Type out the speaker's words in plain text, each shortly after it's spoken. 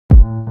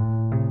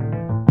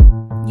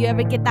You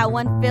ever get that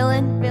one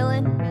feeling,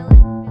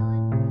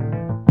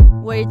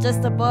 where you're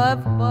just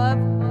above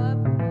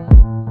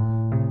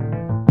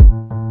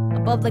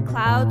the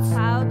clouds?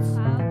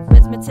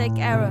 Rhythmetik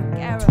era,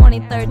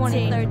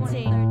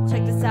 2013.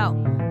 Check this out.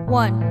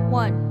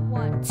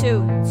 1,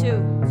 2.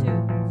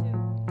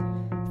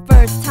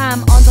 First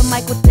time on the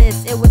mic with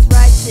this, it was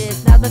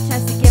righteous. Now the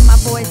chance to get my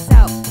voice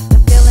out. The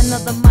feeling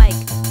of the mic,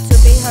 to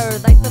be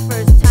heard like the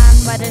first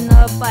time riding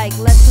a bike.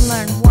 Lesson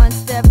learned, one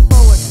step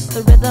forward.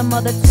 The rhythm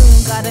of the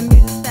tune, got a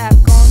music staff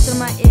going through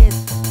my ears.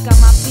 Got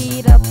my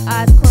feet up,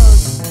 eyes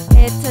closed,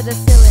 head to the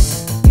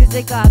ceiling.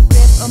 Music got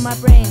grip on my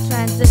brain,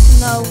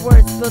 transitional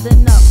words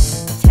building up.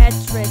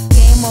 Tetris,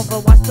 game over,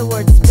 watch the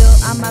words spill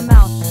out my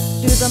mouth.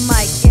 Through the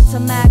mic,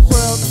 into Mac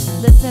world,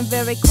 listen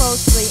very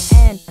closely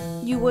and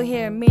you will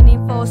hear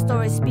meaningful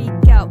stories speak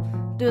out.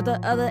 Through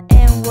the other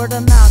end, word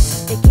of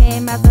mouth, it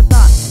came as a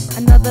thought.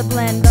 Another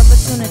blend of a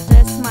tune, it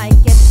just might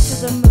get you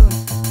to the moon.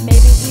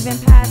 Maybe even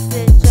past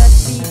it,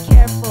 just be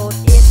careful.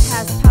 It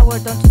has power,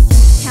 don't you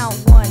see? Count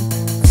 1, 2,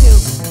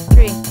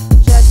 3.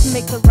 Just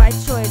make the right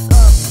choice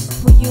of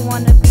who you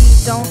wanna be.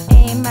 Don't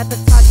aim at the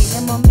target,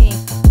 him or me.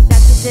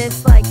 That's a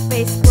dislike,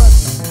 Facebook.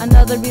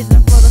 Another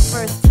reason for the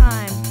first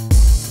time.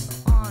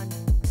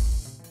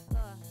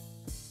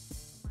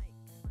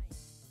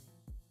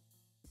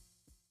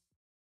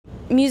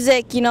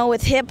 Music, you know,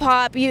 with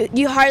hip-hop,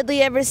 you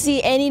hardly ever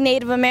see any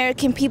Native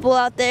American people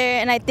out there,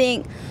 and I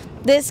think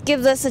this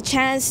gives us a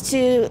chance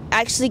to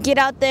actually get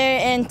out there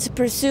and to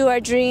pursue our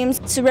dreams,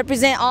 to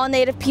represent all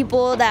Native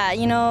people, that,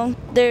 you know,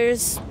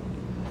 there's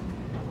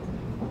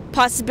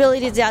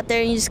possibilities out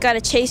there and you just gotta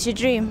chase your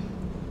dream.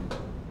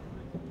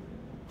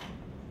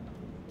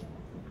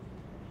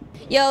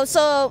 Yo,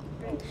 so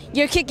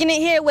you're kicking it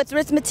here with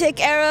Rhythmetik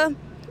era.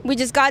 We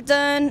just got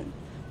done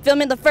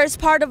filming the first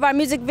part of our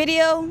music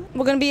video.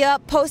 We're gonna be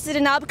posted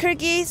in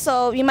Albuquerque,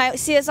 so you might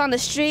see us on the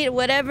street or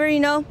whatever,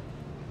 you know.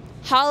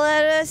 Holla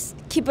at us,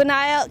 keep an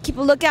eye out, keep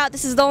a lookout.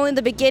 This is only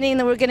the beginning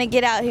that we're gonna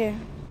get out here.